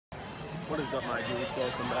What is up, my dudes?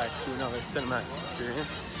 Welcome back to another cinematic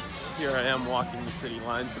experience. Here I am walking the city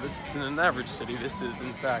lines, but this isn't an average city. This is,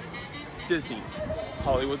 in fact, Disney's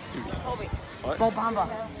Hollywood Studios. Kobe. What? Bobamba.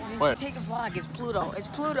 Where? Take a vlog. It's Pluto. It's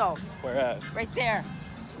Pluto. Where at? Right there.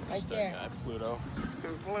 Right there. Pluto.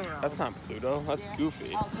 Pluto. That's not Pluto. That's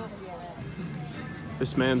Goofy. Oh, Goofy, yeah.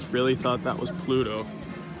 This man's really thought that was Pluto.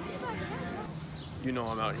 You know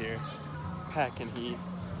I'm out here packing heat.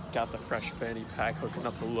 Got the fresh fanny pack, hooking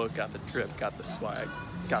up the look, got the drip, got the swag,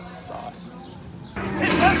 got the sauce.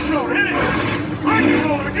 Intentional hitting! Right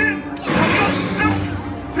again!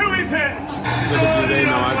 To his head! Little do they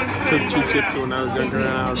know, I took jiu-jitsu when I was younger and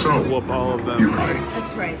I was gonna whoop all of them.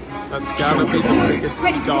 That's right. That's gotta be the biggest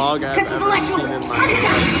dog I've ever seen in my life.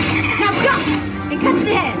 Now jump! And cut to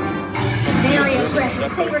the head. Very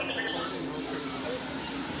aggressive.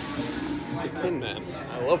 It's the Tin Man.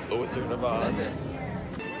 I love the Wizard of Oz.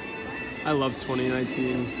 I love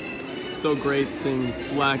 2019. So great seeing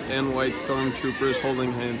black and white stormtroopers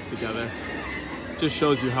holding hands together. Just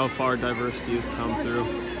shows you how far diversity has come through.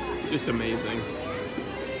 Just amazing.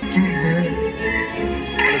 What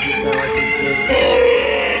does this guy like to say?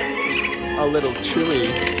 A little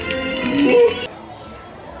chilly.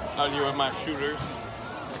 Out here with my shooters.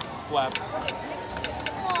 Flap.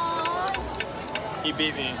 He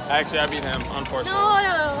beat me. Actually, I beat him, unfortunately.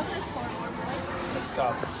 No, that's horrible. Let's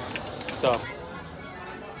stop. Stuff.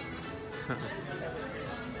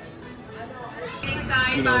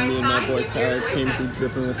 You know, me and my boy Tyler came through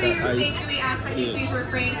dripping with that ice. See it.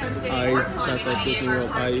 Ice, got that Disney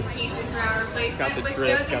World ice. Got the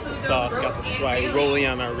drip, got the sauce, got the swag rolling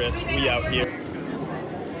on our wrists. We out here.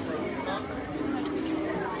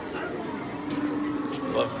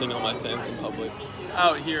 Love seeing all my fans in public.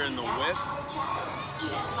 Out here in the whip.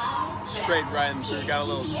 Straight riding through, got a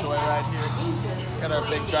little joyride here. Got our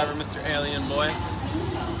big driver, Mr. Alien Boy.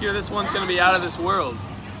 Here, this one's gonna be out of this world.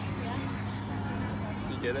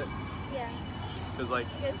 You get it? Yeah. Cause like,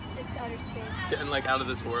 It's outer space. getting like out of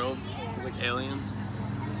this world. It's like aliens.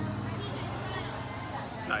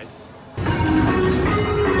 Nice.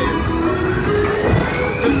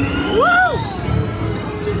 Woo!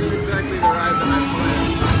 This is exactly the ride that I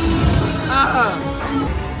planned. Ah!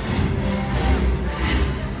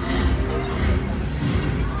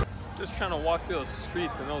 Just trying to walk through those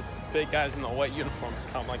streets and those big guys in the white uniforms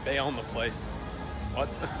come like they own the place.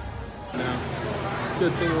 What? No.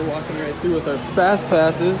 Good thing we're walking right through with our fast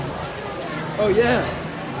passes. Oh yeah.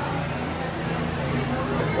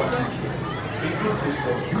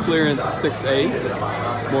 Clearance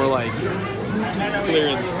 6'8". More like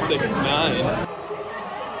clearance 6'9".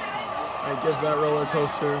 I give that roller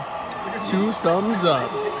coaster 2 thumbs up.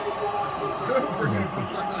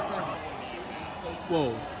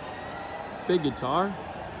 Whoa. Big guitar.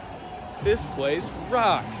 This place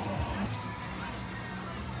rocks.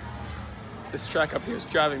 This track up here is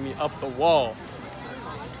driving me up the wall.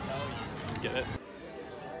 Get it?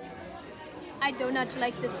 I do not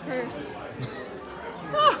like this purse.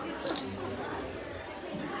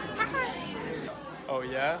 Oh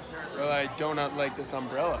yeah? Well, I do not like this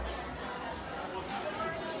umbrella.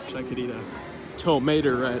 Wish I could eat a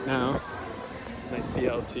tomato right now. Nice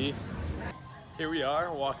BLT. Here we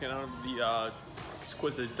are, walking out of the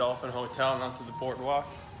exquisite Dolphin Hotel and onto the boardwalk.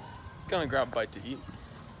 Gonna grab a bite to eat.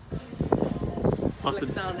 Bust a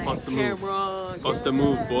move. Bust a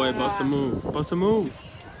move, boy. Bust a move. Bust a move.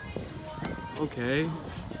 Okay.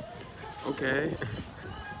 Okay.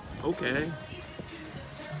 Okay.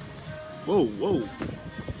 Whoa, whoa.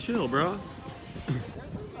 Chill, bro.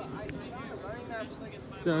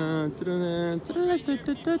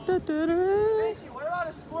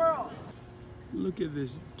 Look at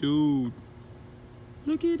this dude.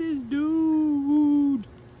 Look at this dude.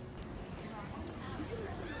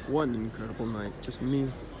 What an incredible night. Just me.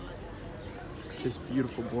 This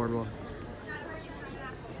beautiful boardwalk.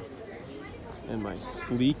 And my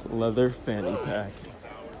sleek leather fanny pack.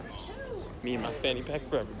 Me and my fanny pack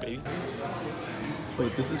forever, baby.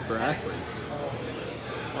 Wait, this is for athletes.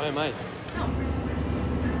 Why am I?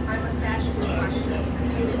 I must ask you a question.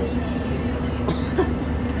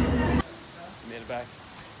 Made it back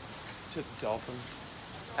to the Dolphin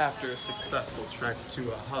after a successful trek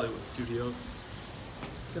to Hollywood Studios.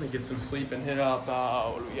 Gonna get some sleep and hit up,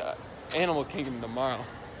 what do we got? Animal Kingdom tomorrow.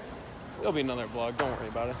 There'll be another vlog, don't worry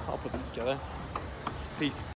about it. I'll put this together. Peace.